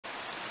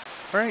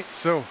Alright,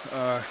 so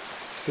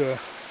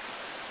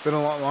it's been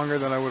a lot longer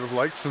than I would have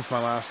liked since my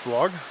last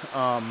vlog,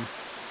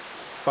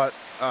 but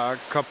a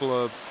couple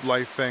of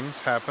life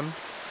things happened.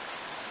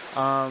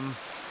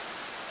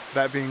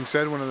 That being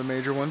said, one of the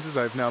major ones is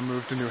I've now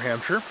moved to New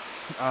Hampshire.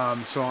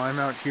 So I'm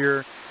out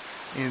here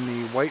in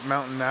the White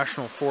Mountain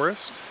National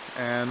Forest,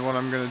 and what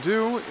I'm going to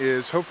do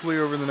is hopefully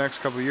over the next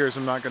couple of years,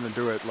 I'm not going to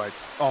do it like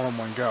all in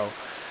one go,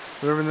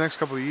 but over the next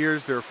couple of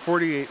years there are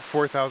 48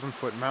 4,000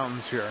 foot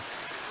mountains here,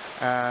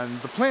 and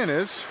the plan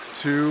is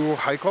to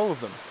hike all of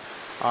them.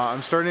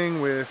 I'm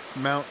starting with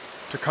Mount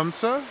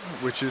Tecumseh,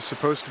 which is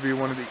supposed to be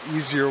one of the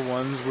easier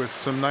ones with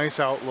some nice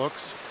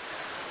outlooks.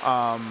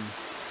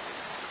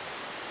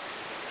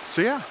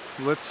 So yeah,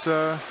 let's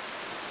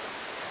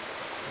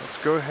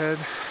go ahead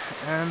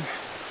and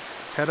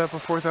head up a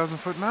 4,000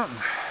 foot mountain.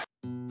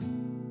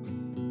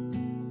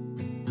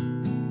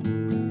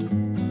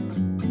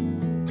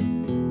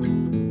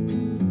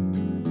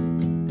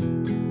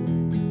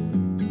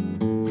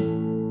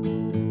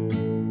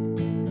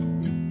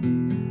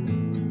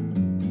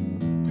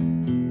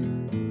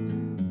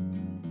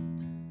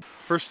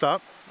 First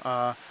stop,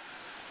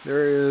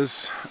 there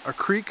is a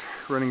creek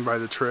running by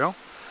the trail,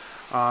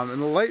 and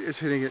the light is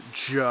hitting it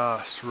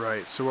just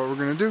right. So what we're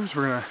going to do is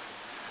we're going to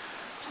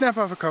snap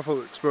off a couple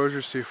of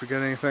exposures, see if we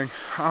get anything.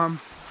 I'm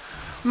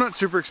not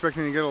super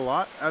expecting to get a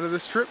lot out of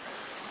this trip,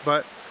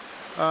 but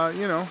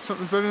you know,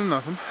 something's better than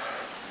nothing.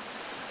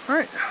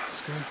 Alright,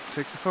 let's go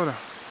take the photo.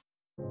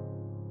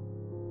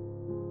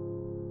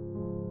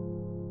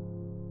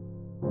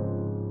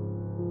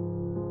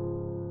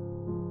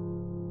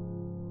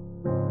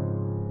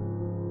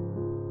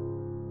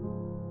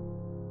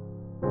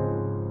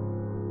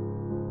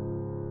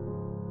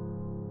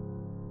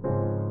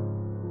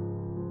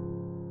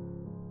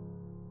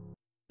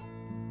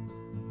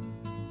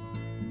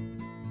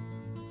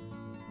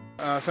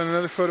 I found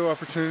another photo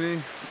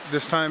opportunity,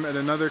 this time at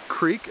another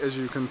creek, as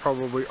you can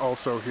probably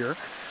also hear.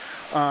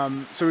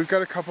 So we've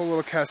got a couple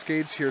little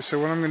cascades here, so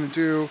what I'm going to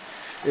do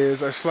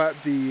is I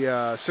slapped the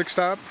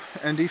 6-stop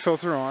ND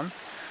filter on.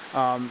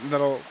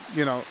 That'll,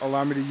 you know,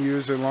 allow me to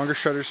use a longer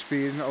shutter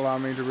speed, allow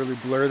me to really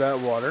blur that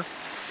water.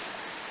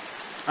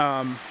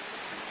 Now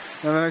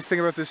the nice thing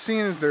about this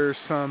scene is there's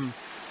some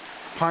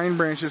pine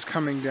branches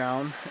coming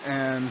down,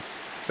 and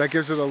that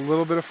gives it a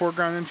little bit of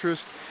foreground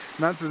interest.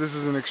 Not that this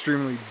is an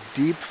extremely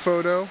deep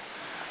photo,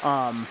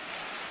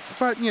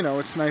 but you know,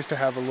 it's nice to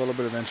have a little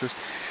bit of interest.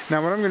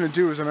 Now what I'm going to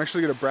do is I'm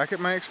actually going to bracket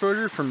my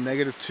exposure from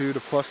 -2 to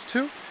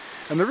 +2.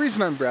 And the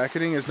reason I'm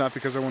bracketing is not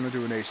because I want to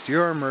do an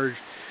HDR merge,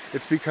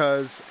 it's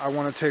because I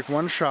want to take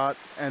one shot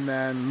and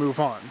then move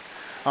on.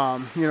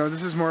 You know,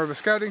 this is more of a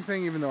scouting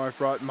thing, even though I've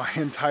brought my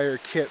entire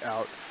kit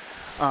out,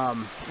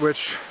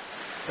 which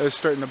is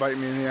starting to bite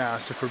me in the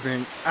ass, if we're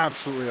being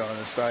absolutely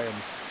honest. I am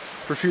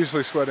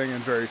profusely sweating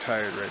and very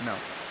tired right now.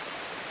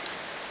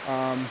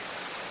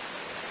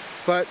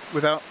 But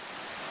without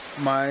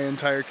my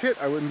entire kit,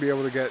 I wouldn't be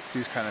able to get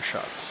these kind of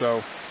shots.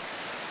 So,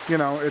 you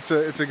know, it's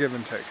a give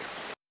and take.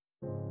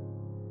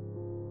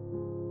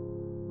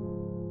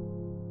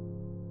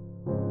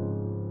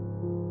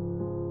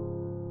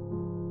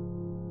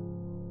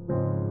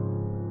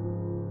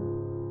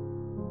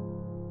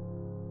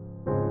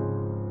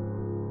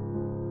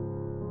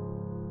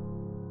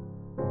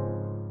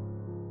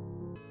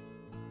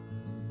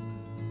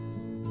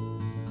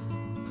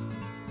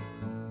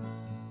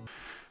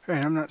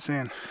 Right, I'm not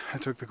saying I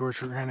took the gorge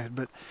for granted,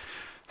 but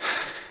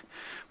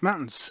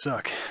mountains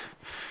suck.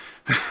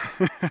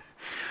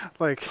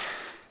 Like,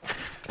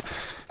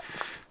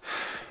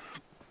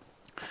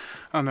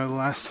 I don't know, the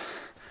last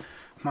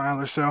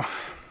mile or so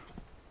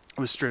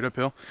was straight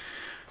uphill,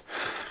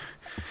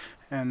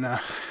 and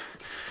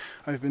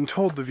I've been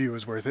told the view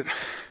is worth it.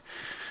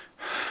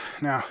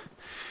 Now,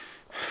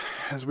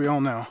 as we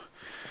all know,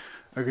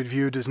 a good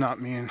view does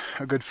not mean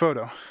a good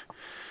photo,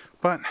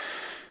 but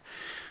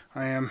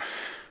I am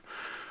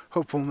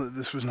hopeful that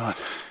this was not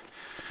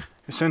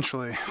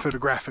essentially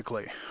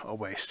photographically a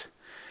waste.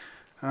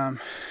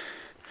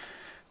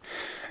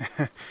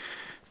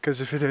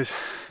 Because if it is,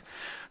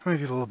 I might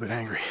be a little bit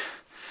angry.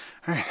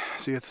 Alright,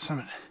 see you at the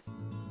summit.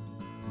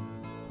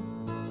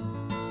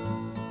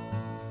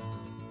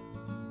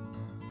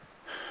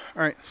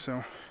 Alright,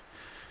 so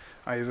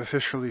I have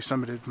officially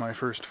summited my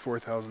first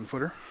 4,000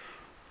 footer.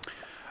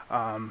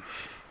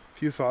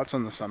 Few thoughts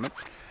on the summit.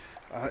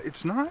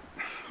 It's not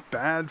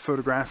bad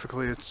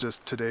photographically, it's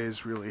just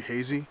today's really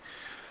hazy.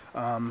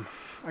 I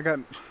got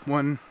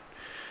one,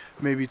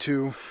 maybe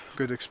two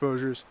good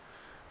exposures,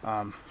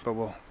 but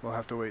we'll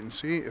have to wait and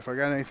see. If I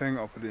got anything,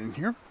 I'll put it in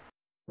here.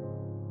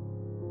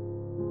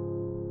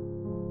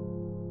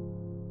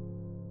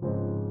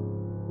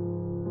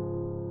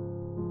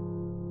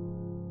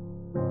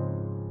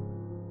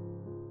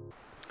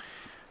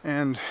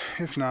 And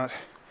if not,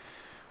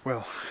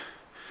 well,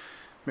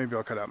 maybe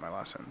I'll cut out my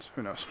last sentence,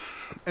 who knows.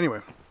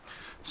 Anyway,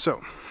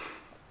 so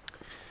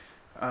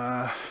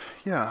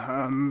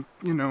yeah,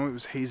 you know, it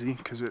was hazy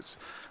because it's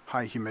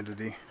high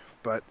humidity,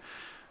 but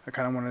I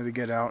kind of wanted to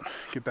get out,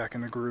 get back in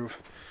the groove,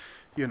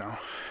 you know,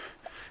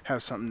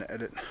 have something to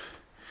edit.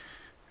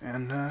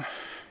 And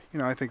you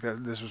know, I think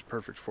that this was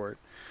perfect for it.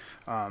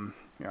 You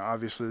know,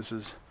 obviously this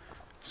is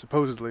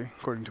supposedly,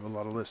 according to a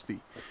lot of lists, the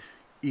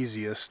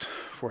easiest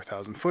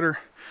 4,000 footer.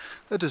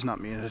 That does not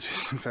mean it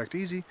is in fact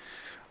easy,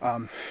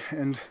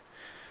 and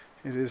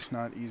it is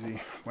not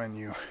easy when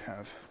you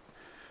have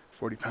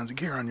 40 pounds of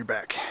gear on your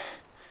back.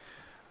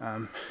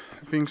 That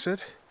being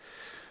said,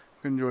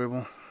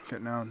 enjoyable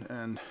getting out,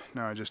 and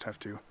now I just have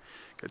to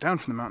get down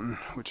from the mountain,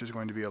 which is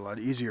going to be a lot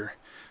easier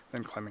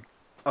than climbing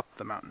up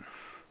the mountain.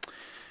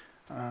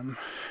 And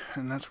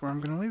that's where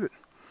I'm going to leave it.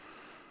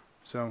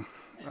 So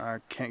I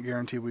can't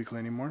guarantee weekly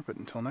anymore, but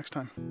until next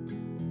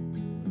time.